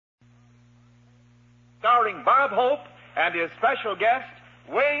starring Bob Hope and his special guest,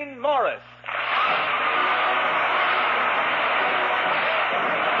 Wayne Morris.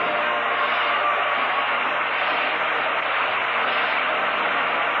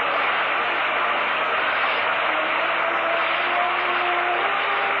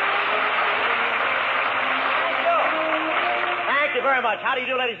 Thank you very much. How do you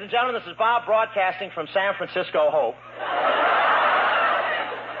do, ladies and gentlemen? This is Bob broadcasting from San Francisco Hope.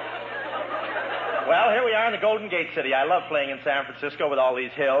 Well, here we are in the Golden Gate City. I love playing in San Francisco with all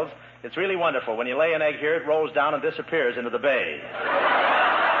these hills. It's really wonderful. When you lay an egg here, it rolls down and disappears into the bay.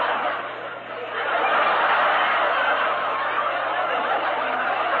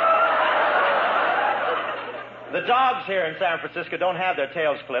 The dogs here in San Francisco don't have their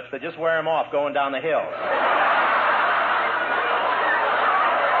tails clipped. They just wear them off going down the hill.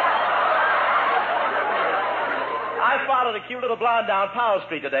 I followed a cute little blonde down Powell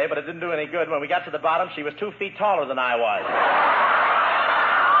Street today, but it didn't do any good. When we got to the bottom, she was 2 feet taller than I was.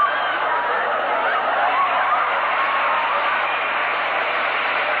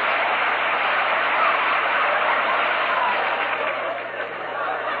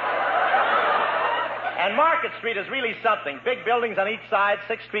 And Market Street is really something. Big buildings on each side,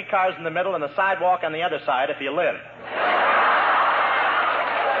 6 streetcars in the middle, and the sidewalk on the other side if you live.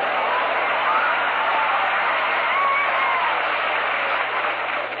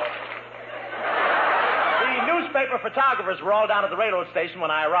 Photographers were all down at the railroad station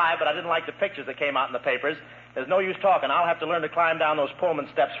when I arrived, but I didn't like the pictures that came out in the papers. There's no use talking. I'll have to learn to climb down those Pullman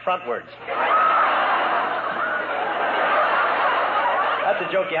steps frontwards. That's a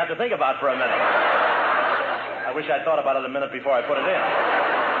joke you have to think about for a minute. I wish I'd thought about it a minute before I put it in.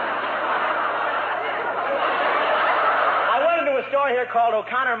 I went into a store here called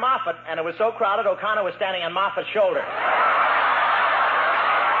O'Connor Moffat, and it was so crowded, O'Connor was standing on Moffat's shoulder.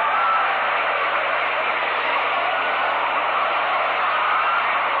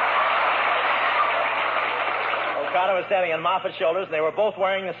 O'Connor was standing on Moffat's shoulders, and they were both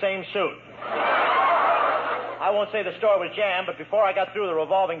wearing the same suit. I won't say the store was jammed, but before I got through the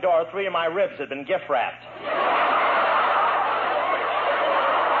revolving door, 3 of my ribs had been gift-wrapped.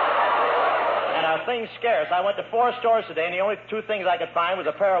 And things scarce. I went to 4 stores today, and the only 2 things I could find was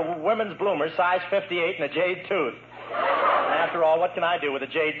a pair of women's bloomers, size 58, and a jade tooth. And after all, what can I do with a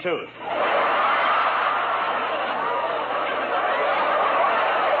jade tooth?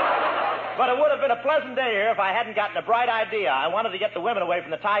 But it would have been a pleasant day here if I hadn't gotten a bright idea. I wanted to get the women away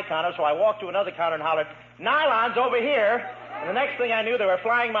from the tie counter, so I walked to another counter and hollered, "Nylon's over here." And the next thing I knew, they were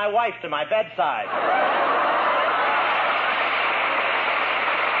flying my wife to my bedside.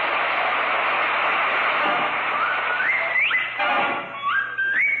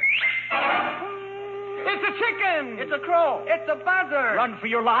 It's a chicken! It's a crow. It's a buzzard! Run for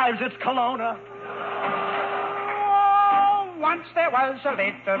your lives, it's Kelowna. Once there was a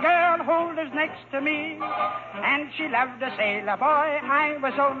little girl who lives next to me, and she loved a sailor boy. I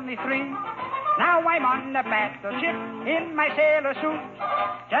was only 3. Now I'm on a battleship in my sailor suit.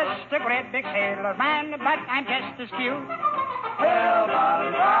 Just a great big sailor man, but I'm just as cute. Well,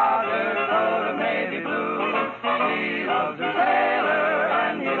 my father told a navy blue. He loves a sailor,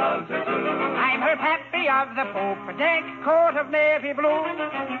 and he loves her too. I'm her pappy of the poop deck, coat of navy blue.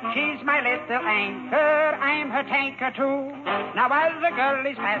 She's my little anchor, I'm her tanker too. Now other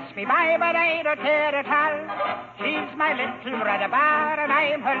girlies pass me by, but I don't care at all. She's my little rudder bar, and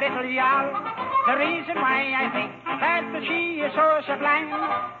I'm her little yawl. The reason why I think that she is so sublime,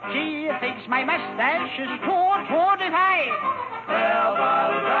 she thinks my mustache is too divine. Well,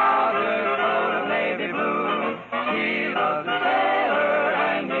 father told a navy blue. She loves a sailor,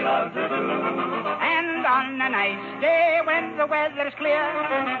 and he loves her too. And on a nice day when the weather's clear,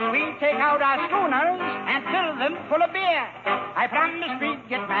 we take out our schooners and fill them full of beer. I promised we'd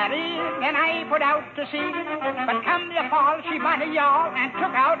get married, and I put out to sea. But come the fall, she bought a yawl and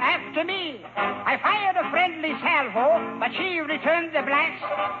took out after me. I fired a friendly salvo, but she returned the blast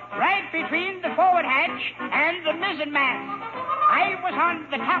right between the forward hatch and the mizzen mast. I was on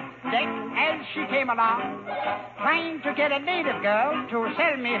the top deck as she came along, trying to get a native girl to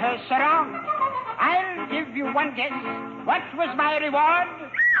sell me her sarong. I'll give you one guess. What was my reward?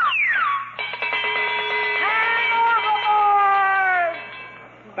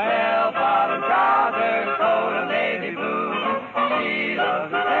 Bell bottom trousers, coat of navy blue. She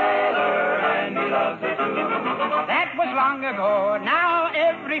loves a sailor, and he loves her too. That was long ago. Now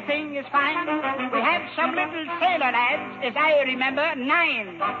everything is fine. We have some little sailor lads, as I remember,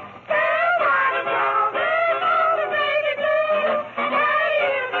 9. Bell bottom trousers, coat of navy blue.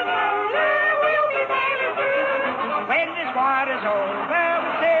 We'll be sailors too. When this war is over,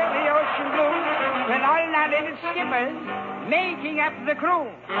 we'll sail the ocean blue. We'll all old skippers making up the crew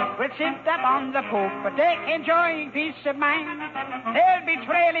will sit up on the poop deck enjoying peace of mind. They'll be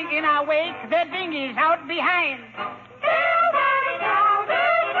trailing in our wake, their dinghies out behind. If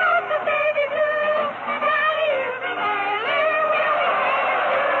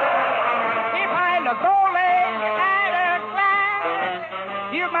I look rolling at a glance,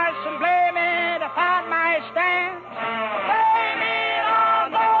 you mustn't blame it upon my stance. Blame it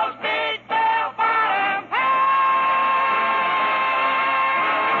on those big bell-bottom pants.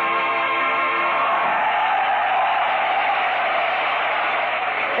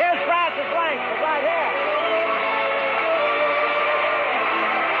 Here's Francis Langford right here.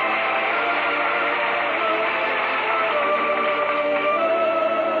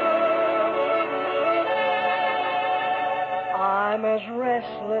 I'm as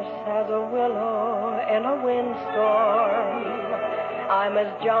restless as a willow in a windstorm. I'm as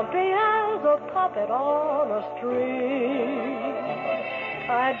jumpy as a puppet on a string.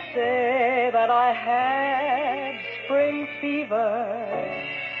 I'd say that I had spring fever,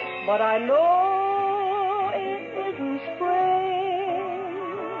 but I know it isn't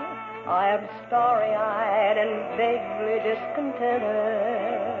spring. I am starry-eyed and vaguely discontented,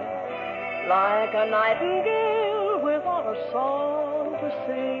 like a nightingale without a song to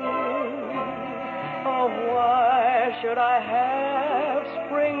sing. Oh, why should I have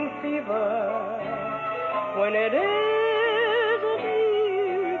spring fever when it isn't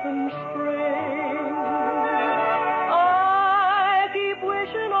even spring? I keep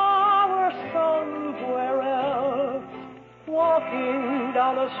wishing I were somewhere else, walking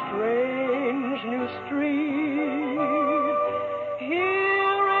down a strange new street,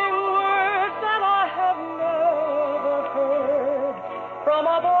 hearing words that I have never heard from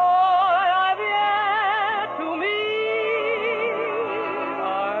a boy I've yet to meet.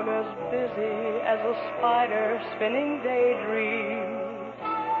 I'm as busy as a spider spinning daydreams.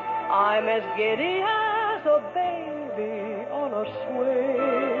 I'm as giddy as a baby on a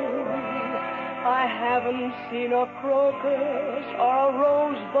swing. I haven't seen a crocus or a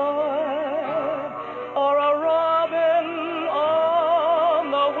rosebud or a robin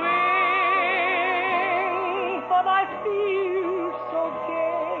on the wing, but I feel so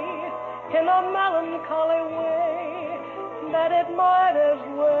gay in a melancholy way that it might as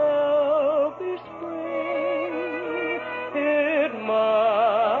well be spring. It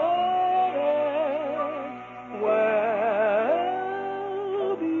might as well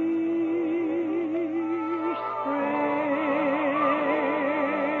be spring.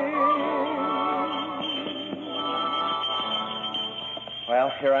 Well,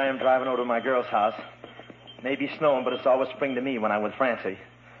 here I am driving over to my girl's house. Maybe snowing, but it's always spring to me when I'm with Francie.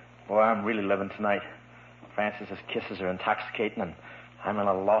 Boy, I'm really living tonight. Francis's kisses are intoxicating, and I'm in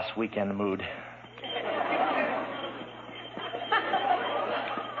a lost weekend mood.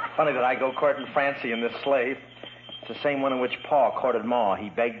 Funny that I go courting Francie in this sleigh. It's the same one in which Pa courted Ma. He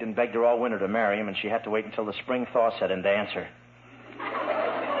begged and begged her all winter to marry him, and she had to wait until the spring thaw set in to answer.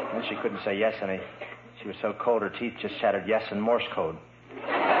 Then she couldn't say yes any. She was so cold her teeth just chattered yes in Morse code.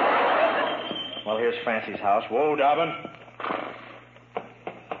 Well, here's Francie's house. Whoa, Dobbin.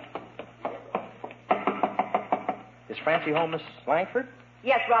 Is Francie home, Miss Langford?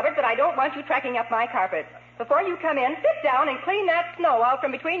 Yes, Robert, but I don't want you tracking up my carpet. Before you come in, sit down and clean that snow out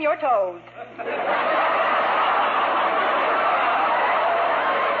from between your toes.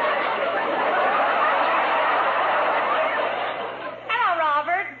 Hello,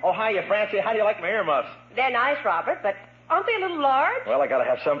 Robert. Oh, hiya, Francie. How do you like my earmuffs? They're nice, Robert, but aren't they a little large? Well, I gotta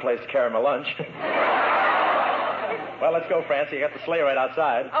have some place to carry my lunch. Well, let's go, Francie. You got the sleigh right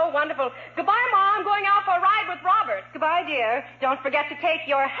outside. Oh, wonderful. Goodbye, Ma. I'm going out for a ride with Robert. Goodbye, dear. Don't forget to take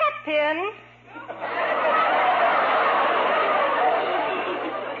your hat pin.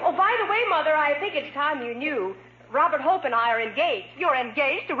 Oh, by the way, Mother, I think it's time you knew. Robert Hope and I are engaged. You're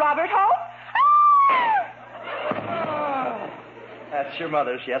engaged to Robert Hope? Oh, that's your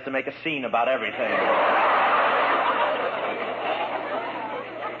mother. She has to make a scene about everything.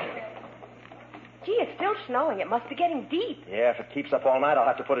 Gee, it's still snowing. It must be getting deep. Yeah, if it keeps up all night, I'll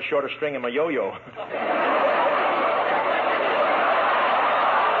have to put a shorter string in my yo-yo.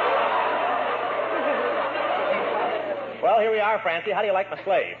 Well, here we are, Francie. How do you like my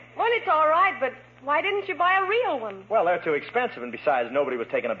sleigh? Well, it's all right, but why didn't you buy a real one? Well, they're too expensive, and besides, nobody was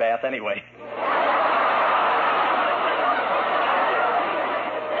taking a bath anyway.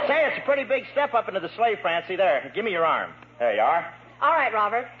 Say, it's a pretty big step up into the sleigh, Francie. There, give me your arm. There you are. All right,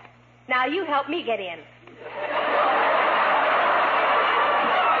 Robert. Now you help me get in.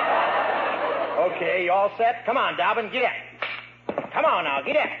 Okay, you all set? Come on, Dobbin, get in. Come on now,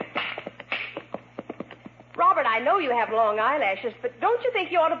 get in. Robert, I know you have long eyelashes, but don't you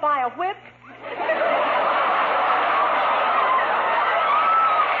think you ought to buy a whip?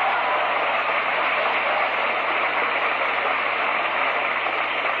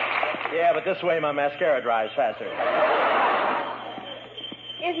 Yeah, but this way my mascara dries faster.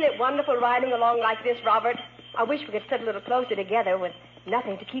 Isn't it wonderful riding along like this, Robert? I wish we could sit a little closer together with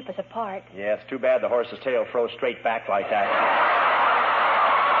nothing to keep us apart. Yeah, it's too bad the horse's tail froze straight back like that.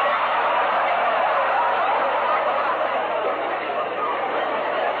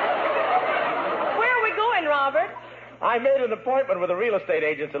 Where are we going, Robert? I made an appointment with a real estate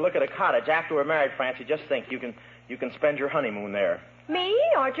agent to look at a cottage after we're married, Francie. Just think, you can spend your honeymoon there. Me?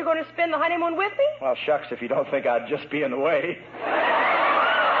 Aren't you going to spend the honeymoon with me? Well, shucks, if you don't think I'd just be in the way.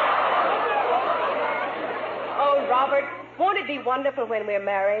 Oh, Robert, won't it be wonderful when we're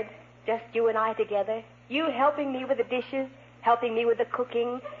married? Just you and I together. You helping me with the dishes, helping me with the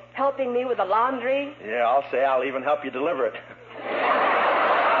cooking, helping me with the laundry. Yeah, I'll say I'll even help you deliver it.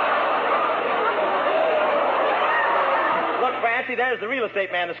 Look, Francie, there's the real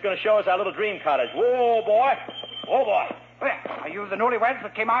estate man that's going to show us our little dream cottage. Whoa, boy. Whoa, boy. Well, are you the newlyweds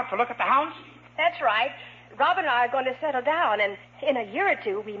that came out to look at the house? That's right. Robert and I are going to settle down, and in a year or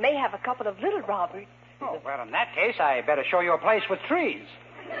two, we may have a couple of little Roberts. Oh, well, in that case, I better show you a place with trees.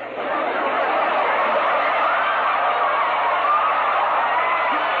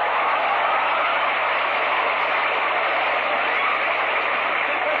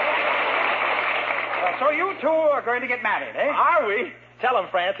 So you two are going to get married, eh? Are we? Tell him,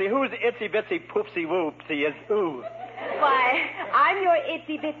 Francie, whose itsy-bitsy poopsy-whoopsy is who? Why, I'm your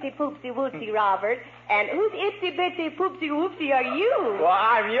itsy-bitsy poopsy-wootsy, Robert, and whose itsy-bitsy poopsy-whoopsy are you? Well,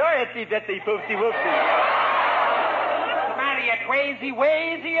 I'm your itsy-bitsy poopsy-whoopsy. Marry a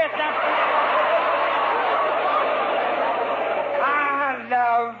crazy-wazy or something? Ah,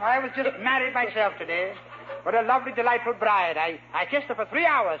 love, I was just married myself today. What a lovely, delightful bride. I kissed her for 3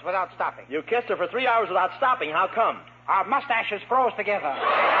 hours without stopping. You kissed her for 3 hours without stopping. How come? Our mustaches froze together.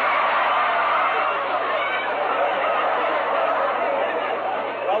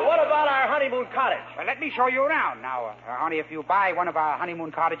 Well, what about our honeymoon cottage? Well, let me show you around. Now, honey, if you buy one of our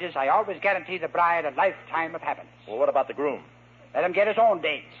honeymoon cottages, I always guarantee the bride a lifetime of happiness. Well, what about the groom? Let him get his own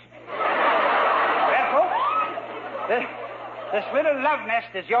dates. Well, folks, this little love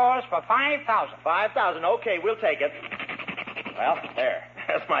nest is yours for $5,000. $5,000. Okay, we'll take it. Well, there.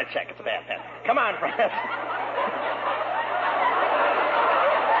 There's my check. It's a bad pen. Come on, friends.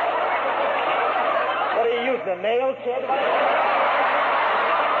 What are you using, a nail, kid?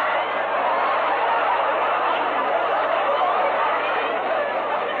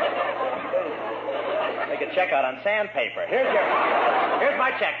 Make a check out on sandpaper. Here's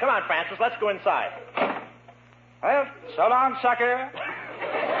my check. Come on, Francis. Let's go inside. Well, so long, sucker.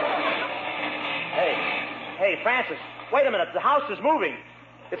 Hey, Francis, wait a minute. The house is moving.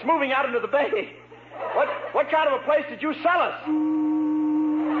 It's moving out into the bay. What kind of a place did you sell us?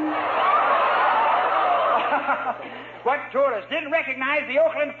 What tourist didn't recognize the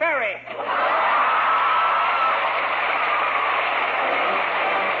Oakland Ferry?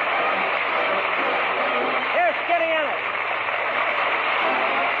 Here, steady in it.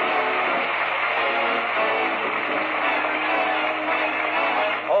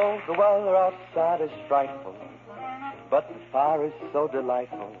 Oh, the weather outside is frightful, but the fire is so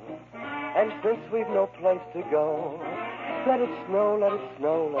delightful. And since we've no place to go, let it snow, let it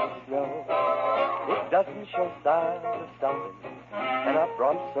snow, let it snow. It doesn't show signs of stopping, and I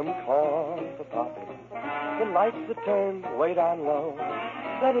brought some corn for popping. The lights are turned way down low.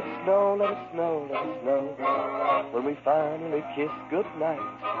 Let it snow, let it snow, let it snow. When we finally kiss goodnight,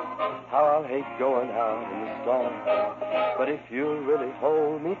 how I'll hate going out in the storm. But if you'll really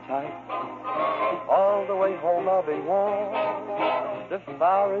hold me tight, all the way home I'll be warm. The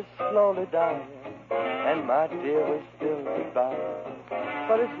fire is slowly dying, and my dear, we're still goodbye.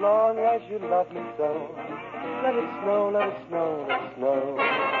 But as long as you love me so, let it snow, let it snow, let it snow.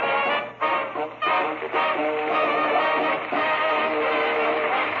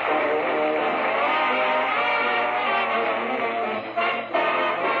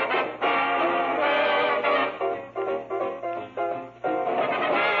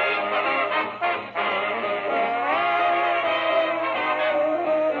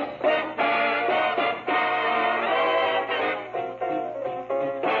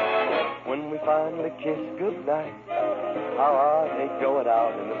 Finally kiss goodnight, how I hate going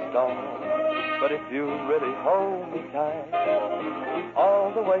out in the storm. But if you really hold me tight,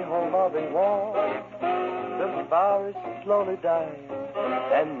 all the way home I'll be warm. The fire is slowly dying,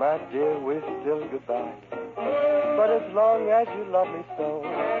 and my dear, we're still goodbye. But as long as you love me so,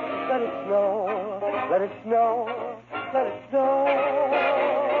 let it snow, Let it snow, let it snow.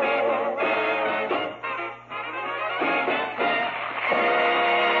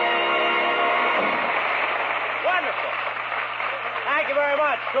 Wonderful. Thank you very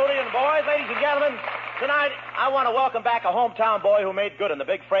much, Trudy and boys. Ladies and gentlemen, tonight I want to welcome back a hometown boy who made good in the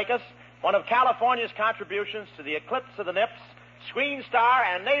big fracas, one of California's contributions to the eclipse of the Nips, screen star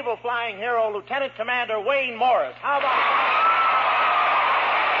and naval flying hero, Lieutenant Commander Wayne Morris. How about...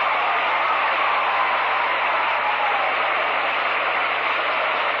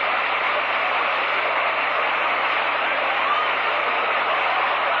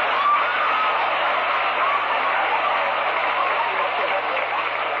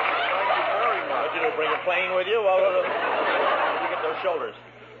 plane with you? Well, you get those shoulders.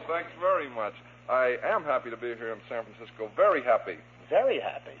 Thanks very much. I am happy to be here in San Francisco. Very happy. Very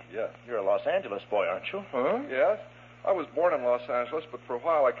happy? Yes. You're a Los Angeles boy, aren't you? Huh? Yes. I was born in Los Angeles, but for a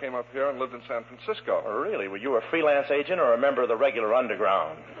while I came up here and lived in San Francisco. Oh, really? Were you a freelance agent or a member of the regular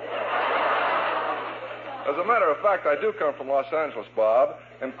underground? As a matter of fact, I do come from Los Angeles, Bob.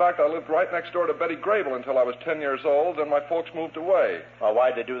 In fact, I lived right next door to Betty Grable until I was 10 years old, and my folks moved away. Well,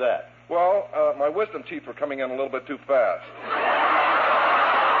 why'd they do that? Well, my wisdom teeth were coming in a little bit too fast.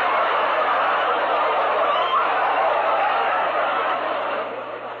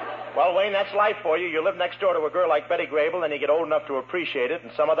 Well, Wayne, that's life for you. You live next door to a girl like Betty Grable, and you get old enough to appreciate it,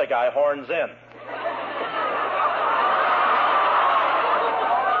 and some other guy horns in.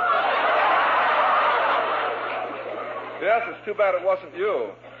 Yes, it's too bad it wasn't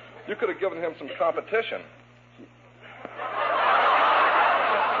you. You could have given him some competition.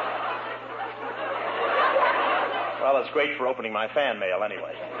 Well, it's great for opening my fan mail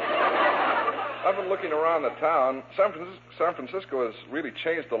anyway. I've been looking around the town. San Francisco has really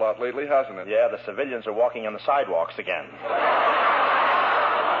changed a lot lately, hasn't it? Yeah, the civilians are walking on the sidewalks again.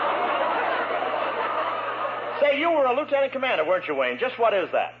 Say, you were a lieutenant commander, weren't you, Wayne? Just what is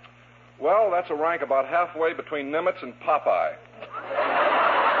that? Well, that's a rank about halfway between Nimitz and Popeye.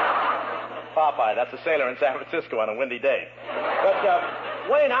 Popeye, that's a sailor in San Francisco on a windy day. But,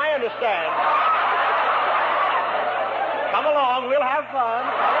 Wayne, I understand. Come along, we'll have fun.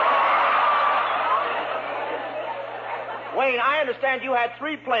 Wayne, I understand you had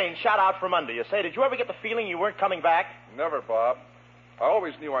 3 planes shot out from under you. Say, did you ever get the feeling you weren't coming back? Never, Bob. I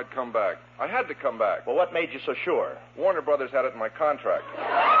always knew I'd come back. I had to come back. Well, what made you so sure? Warner Brothers had it in my contract.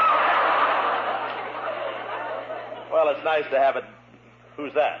 Well, it's nice to have it.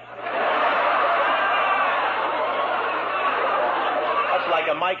 Who's that? That's like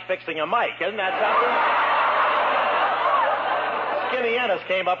a mic fixing a mic, isn't that something? Skinny Ennis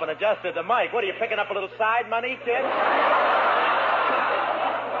came up and adjusted the mic. What, are you picking up a little side money, kid?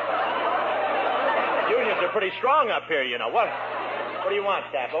 Unions are pretty strong up here, you know. What do you want,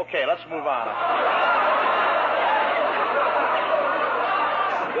 Staff? Okay, let's move on.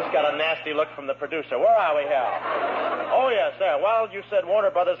 This got a nasty look from the producer. Where are we here? Oh, yes, there. Well, you said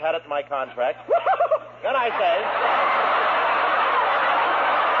Warner Brothers had it in my contract. Then I say...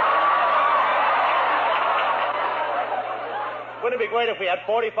 Wouldn't it be great if we had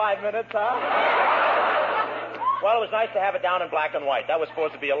 45 minutes, huh? Well, it was nice to have it down in black and white. That was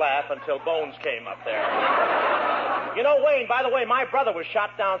supposed to be a laugh until Bones came up there. You know, Wayne, by the way, my brother was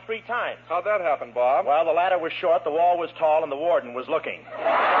shot down 3 times. How'd that happen, Bob? Well, the ladder was short, the wall was tall, and the warden was looking.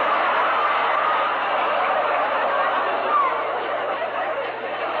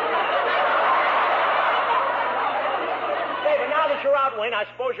 You're out, Wayne. I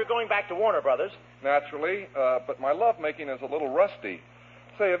suppose you're going back to Warner Brothers. Naturally, but my lovemaking is a little rusty.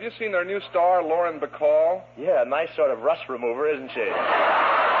 Say, have you seen their new star, Lauren Bacall? Yeah, nice sort of rust remover, isn't she?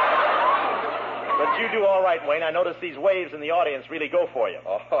 But you do all right, Wayne. I notice these waves in the audience really go for you.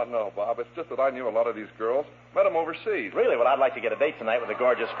 Oh, no, Bob. It's just that I knew a lot of these girls. Met them overseas. Really? Well, I'd like to get a date tonight with a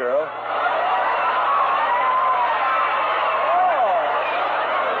gorgeous girl. Oh!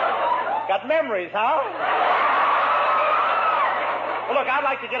 Got memories, huh? Well, look, I'd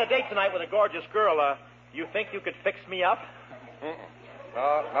like to get a date tonight with a gorgeous girl. You think you could fix me up?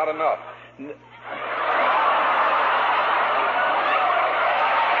 No, not enough.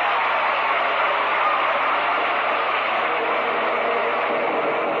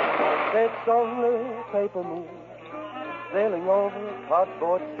 It's only a paper moon sailing over a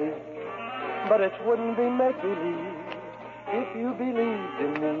cardboard sea, but it wouldn't be make-believe if you believed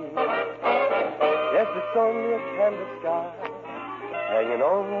in me. Yes, it's only a canvas sky hanging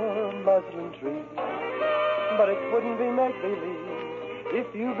over a muslin tree, but it wouldn't be make-believe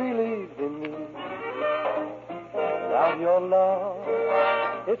if you believed in me. Without your love,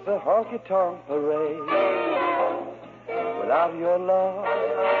 it's a honky-tonk parade. Without your love,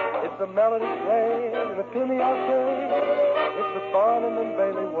 it's It's the melody played in a penny arcade. It's the Barnum and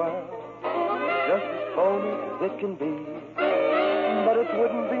Bailey world, just as phony as it can be. But it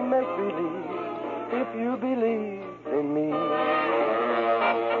wouldn't be make-believe if you believed in me.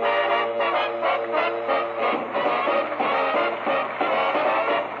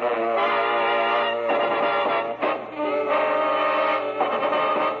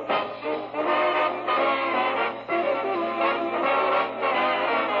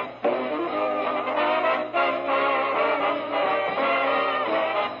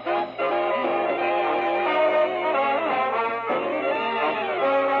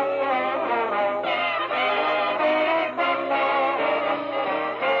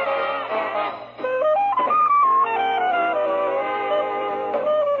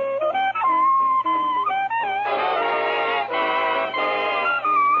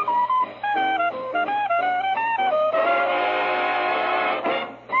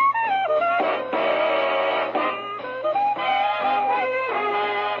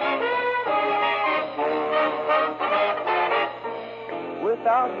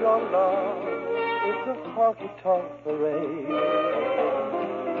 Without your love, it's a honky-tonk parade.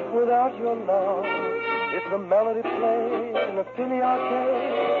 Without your love, it's the melody played in a penny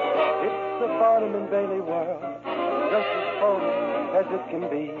arcade. It's the Barnum and Bailey world, just as phony as it can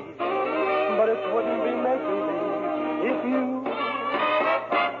be. But it wouldn't be make-believe if you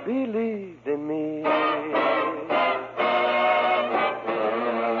believed in me.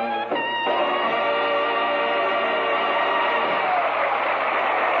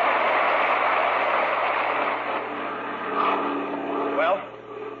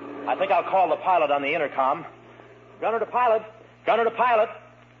 I think I'll call the pilot on the intercom. Gunner to pilot. Gunner to pilot.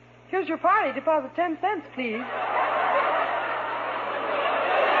 Here's your party. Deposit 10 cents, please.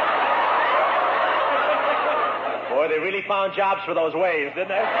 Boy, they really found jobs for those waves, didn't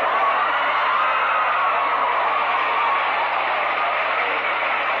they?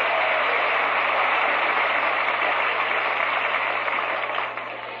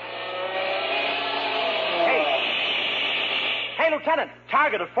 Lieutenant,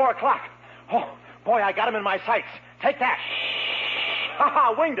 target at 4 o'clock. Oh, boy, I got him in my sights. Take that.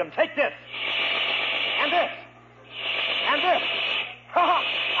 Ha-ha, winged him. Take this. And this. And this. Ha-ha,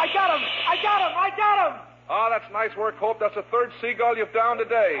 I got him. I got him. I got him. Oh, that's nice work, Hope. That's the third seagull you've downed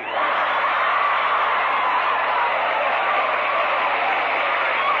today.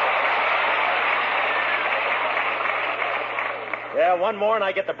 Yeah, one more and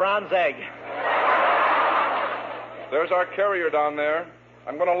I get the bronze egg. There's our carrier down there.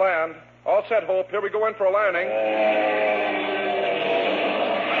 I'm going to land. All set, Hope. Here we go in for a landing.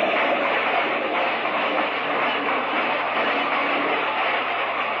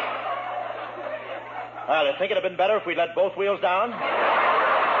 Well, I think it'd have been better if we'd let both wheels down.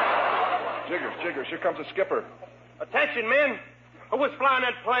 Jiggers, here comes the skipper. Attention, men. Who was flying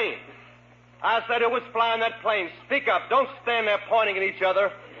that plane? I said who was flying that plane. Speak up. Don't stand there pointing at each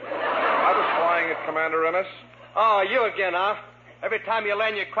other. I was flying it, Commander Ennis. Oh, you again, huh? Every time you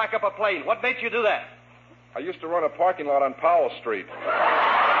land, you crack up a plane. What made you do that? I used to run a parking lot on Powell Street.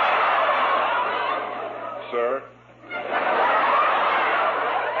 Sir?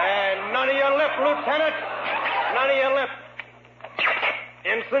 And none of your lip, Lieutenant. None of your lip.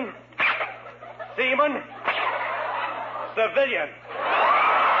 Ensign. Seaman. Civilian.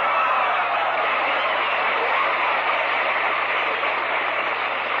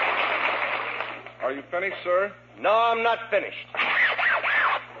 Are you finished, sir? No, I'm not finished.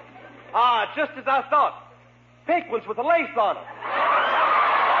 Just as I thought. Pink ones with the lace on them.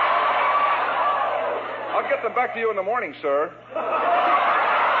 I'll get them back to you in the morning, sir.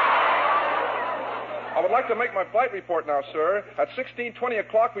 I would like to make my flight report now, sir. At 16:20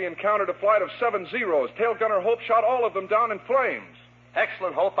 o'clock, we encountered a flight of 7 Zeros. Tail gunner Hope shot all of them down in flames.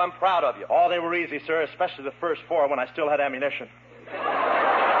 Excellent, Hope. I'm proud of you. Oh, they were easy, sir, especially the first 4 when I still had ammunition.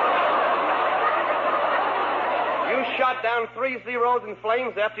 You shot down 3 Zeros in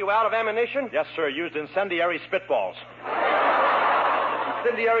flames after you were out of ammunition? Yes, sir. Used incendiary spitballs.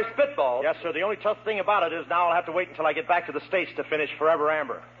 Incendiary spitballs? Yes, sir. The only tough thing about it is now I'll have to wait until I get back to the States to finish Forever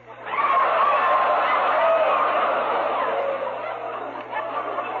Amber.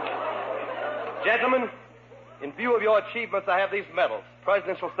 Gentlemen, in view of your achievements, I have these medals,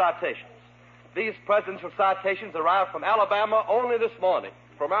 presidential citations. These presidential citations arrived from Alabama only this morning.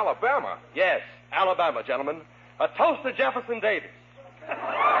 From Alabama? Yes, Alabama, gentlemen. A toast to Jefferson Davis. All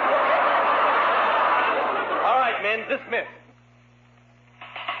right, men, dismiss.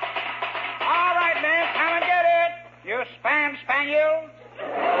 All right, men, come and get it. You spaniels.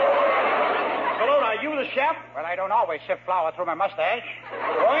 Hello, are you the chef? Well, I don't always sift flour through my mustache.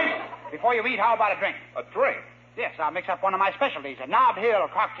 Point. before you eat, how about a drink? A drink? Yes, I'll mix up one of my specialties, a Nob Hill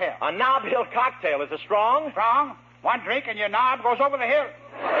cocktail. A Nob Hill cocktail. Is it strong? Strong. One drink and your knob goes over the hill.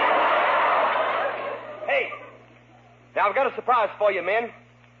 Hey, now I've got a surprise for you, men.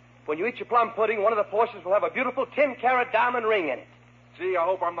 When you eat your plum pudding, one of the portions will have a beautiful 10-carat diamond ring in it. Gee, I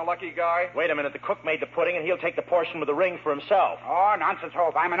hope I'm the lucky guy. Wait a minute. The cook made the pudding, and he'll take the portion with the ring for himself. Oh, nonsense,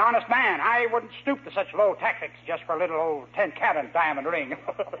 Hope. I'm an honest man. I wouldn't stoop to such low tactics just for a little old 10-carat diamond ring.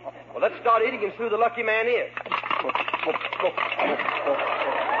 Well, let's start eating and see who the lucky man is.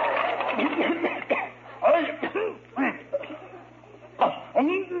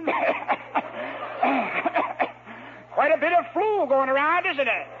 Quite a bit of flu going around, isn't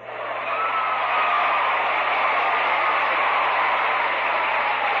it?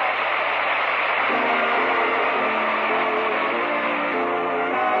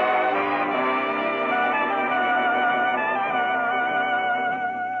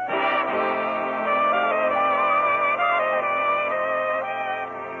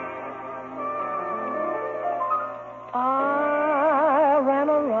 I ran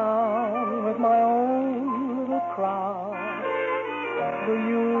around with my own little crowd. The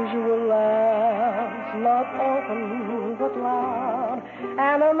usual laughs, not often but loud.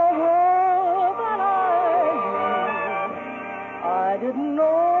 And in the world that I didn't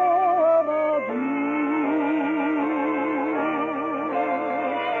know about you.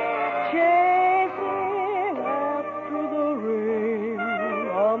 Chasing after the rain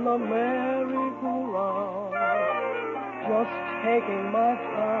on the merry-go-round. Just taking my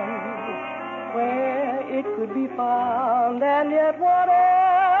time where it could be found, and yet what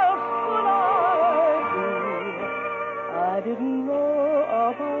else could I do? I didn't know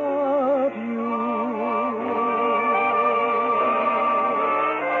about you.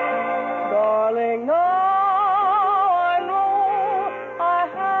 Darling, now I know I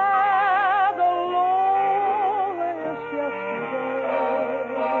had the loneliest yesterday.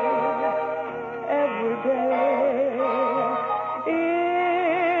 Every day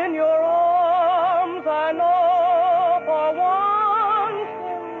in your arms, I know for once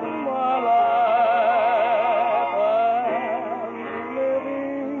in my life I'm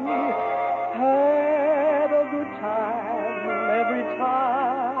living. Had a good time every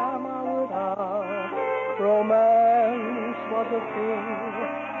time I went out. Romance was a thing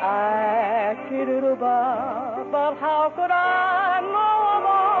I kidded about, but how could I know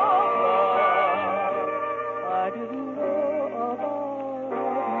about love? I didn't know about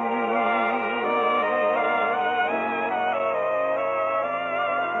you.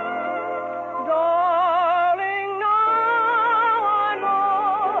 Darling, now I know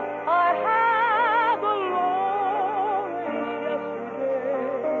I had the loneliest yesterday.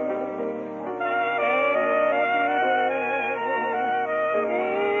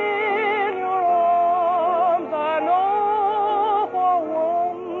 In your arms, I know for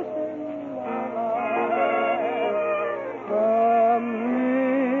once in my life I'm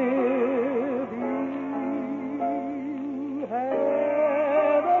living.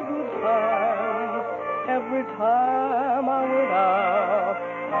 Had a good time every time I went out.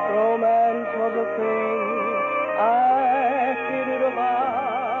 Romance was a thing I kidded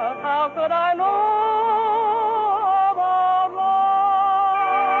about. How could I know about love?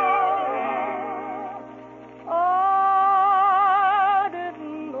 I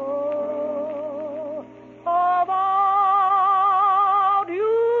didn't know about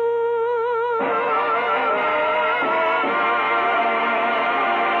you.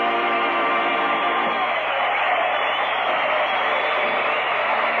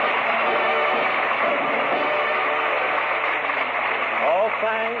 All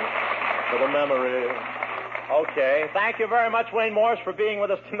thanks for the memory. Okay. Thank you very much, Wayne Morris, for being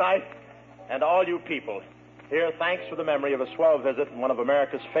with us tonight. And all you people. Here, thanks for the memory of a swell visit in one of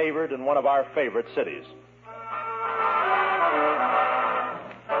America's favored and one of our favorite cities.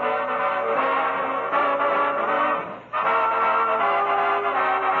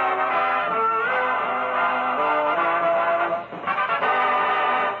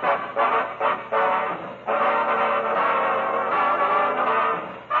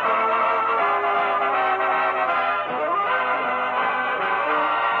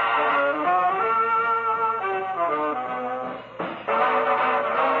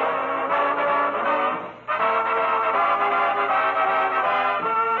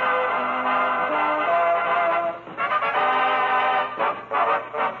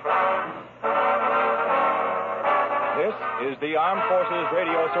 This is the Armed Forces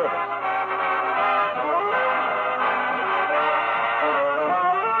Radio Service.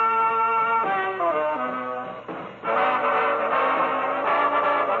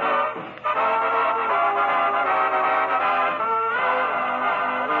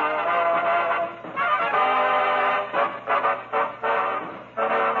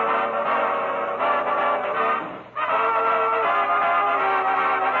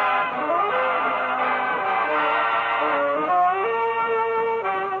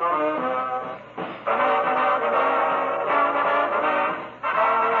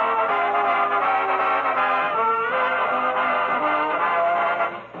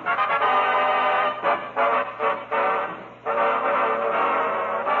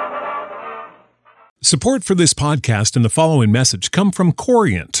 Support for this podcast and the following message come from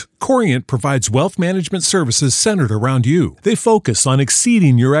Corient. Corient provides wealth management services centered around you. They focus on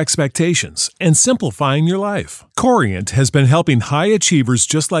exceeding your expectations and simplifying your life. Corient has been helping high achievers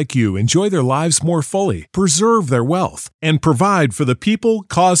just like you enjoy their lives more fully, preserve their wealth, and provide for the people,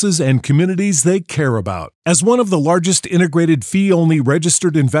 causes, and communities they care about. As one of the largest integrated fee-only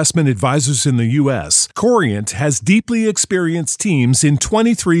registered investment advisors in the U.S., Corient has deeply experienced teams in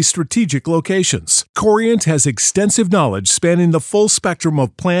 23 strategic locations. Corient has extensive knowledge spanning the full spectrum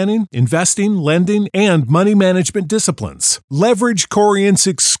of planning, investing, lending, and money management disciplines. Leverage Corient's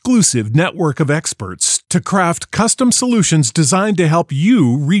exclusive network of experts to craft custom solutions designed to help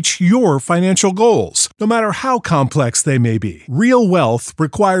you reach your financial goals, no matter how complex they may be. Real wealth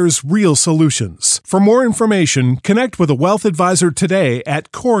requires real solutions. For more information, connect with a wealth advisor today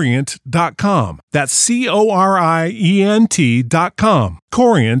at Corient.com. That's Corient.com.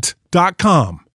 Corient.com.